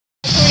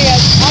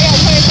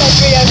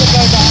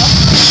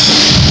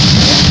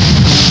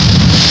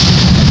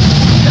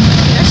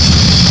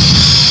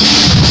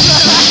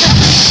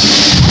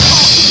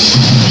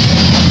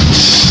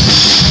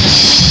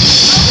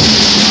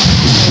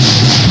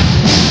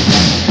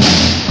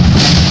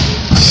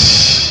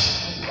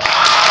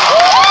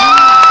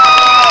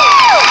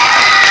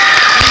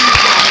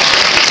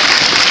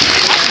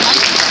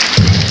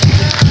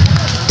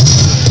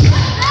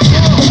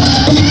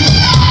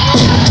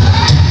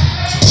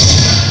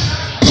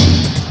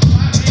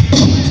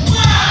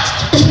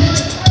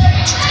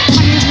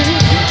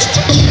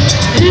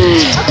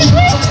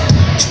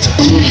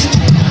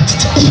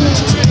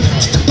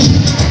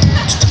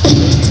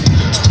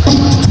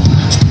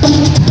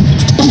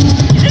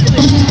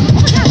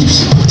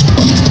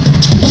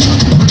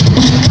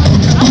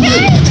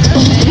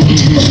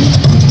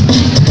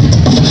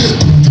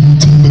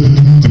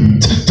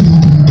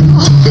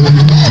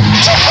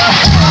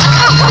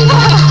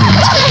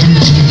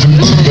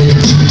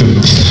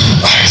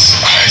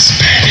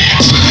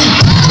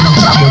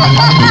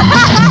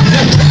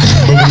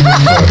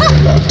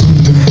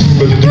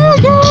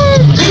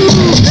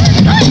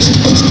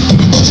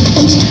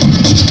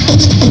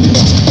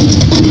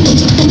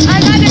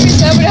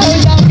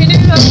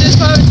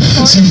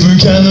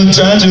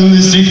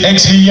fragilistic,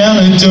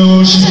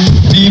 expialidocious.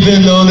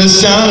 Even though the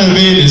sound of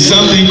it is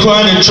something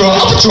quite a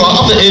drop.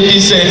 If you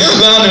say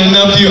loud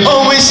enough, you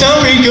always sound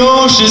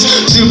precocious.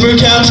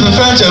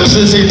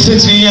 Supercalifragilistic,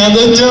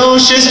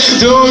 expialidocious,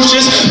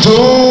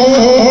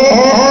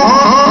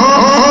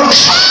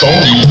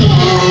 Bonky.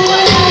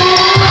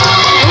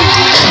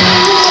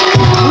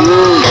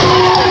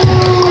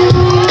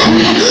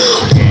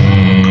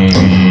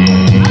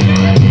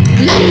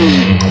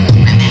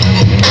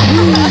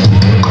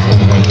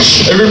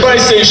 Everybody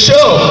say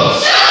show.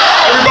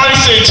 Everybody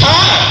say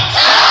time.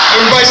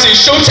 Everybody say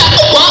show time.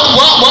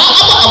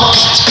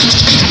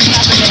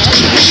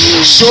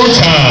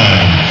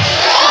 Showtime.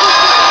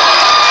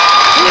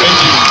 Thank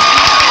you.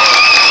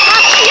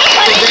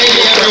 Good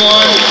day,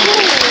 everyone.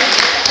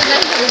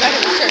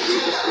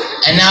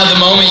 And now the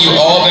moment you've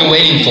all been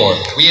waiting for.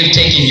 We have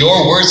taken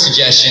your word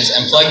suggestions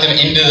and plugged them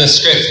into the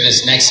script for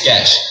this next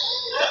sketch.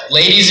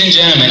 Ladies and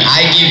gentlemen,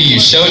 I give you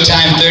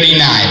Showtime 39,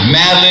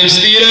 Mad Libs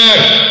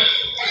Theater.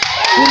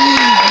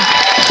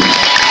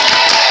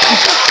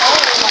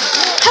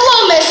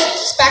 Hello, Miss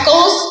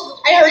Speckles.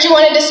 I heard you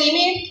wanted to see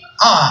me.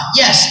 Ah,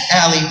 yes,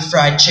 Allie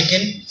Fried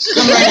Chicken.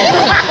 Come right in.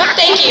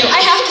 Thank you. I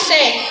have to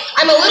say,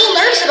 I'm a little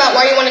nervous about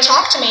why you want to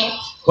talk to me.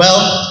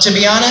 Well, to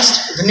be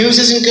honest, the news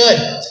isn't good.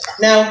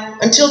 Now,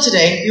 until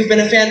today, you've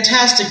been a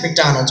fantastic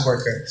McDonald's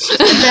worker.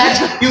 In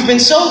fact, you've been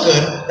so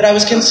good that I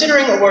was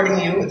considering awarding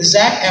you the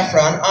Zac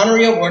Efron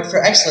Honorary Award for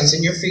Excellence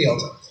in your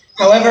field.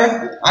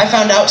 However, I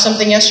found out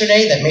something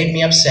yesterday that made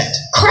me upset.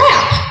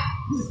 Crap!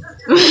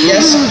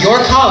 Yes,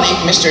 your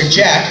colleague, Mr.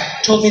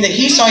 Jack, told me that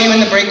he saw you in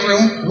the break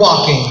room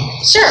walking.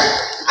 Sure,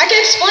 I can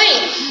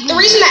explain. The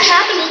reason that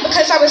happened was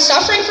because I was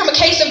suffering from a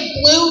case of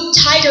blue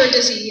tiger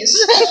disease.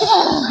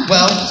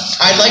 Well,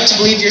 I'd like to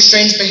believe your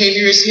strange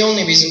behavior is the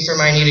only reason for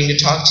my needing to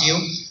talk to you.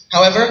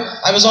 However,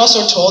 I was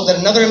also told that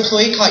another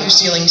employee caught you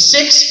stealing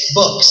 6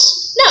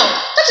 books. No,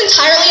 that's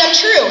entirely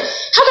untrue.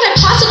 How could I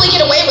possibly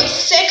get away with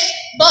 6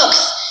 books?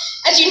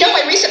 As you know,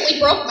 I recently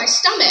broke my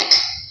stomach.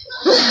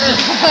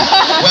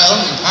 Well,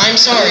 I'm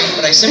sorry,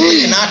 but I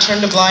simply cannot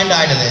turn a blind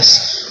eye to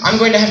this. I'm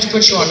going to have to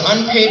put you on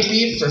unpaid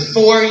leave for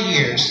 4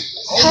 years.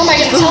 How am I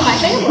going to tell my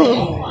family?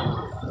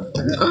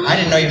 I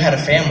didn't know you had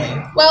a family.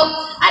 Well,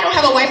 I don't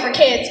have a wife or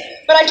kids,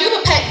 but I do have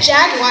a pet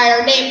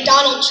jaguar named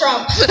Donald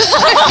Trump. I'm going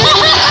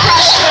to be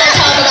crushed when I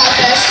tell him about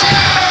this.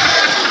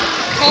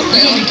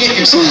 You need to get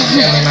yourself a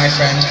family, my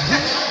friend.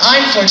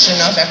 I'm fortunate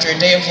enough, after a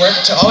day of work,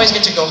 to always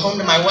get to go home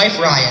to my wife,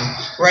 Ryan,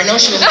 where I know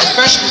she will have a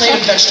fresh plate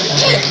of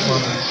vegetables waiting for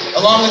me,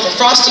 along with a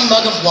frosty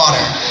mug of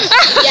water.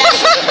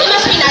 Yes, it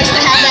must be nice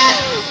to have that.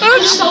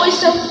 I'm just always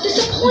so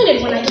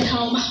disappointed when I get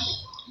home.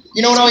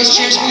 You know what always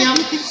cheers me up?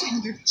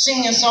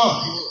 Singing a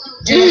song.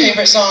 Do you have a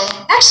favorite song?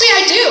 Actually,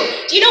 I do.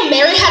 Do you know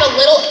Mary had a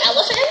little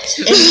elephant?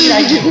 Indeed,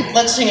 I do.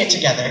 Let's sing it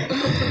together.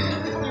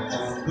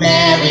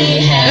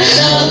 Mary had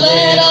a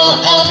little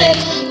elephant,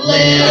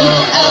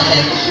 little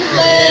elephant,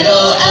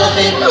 little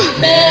elephant.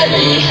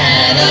 Mary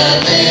had a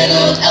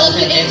little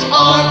elephant, its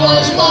arm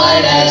was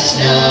white as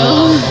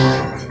snow.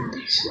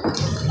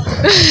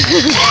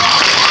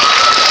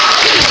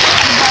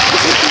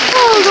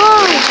 Oh,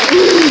 God.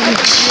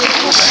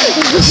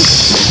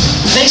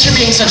 Thanks for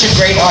being such a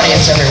great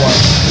audience, everyone.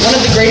 One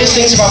of the greatest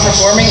things about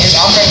performing is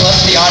offering love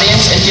to the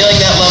audience and feeling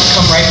that love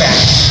come right back.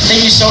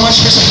 Thank you so much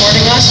for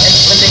supporting us and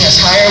lifting us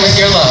higher with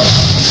your love.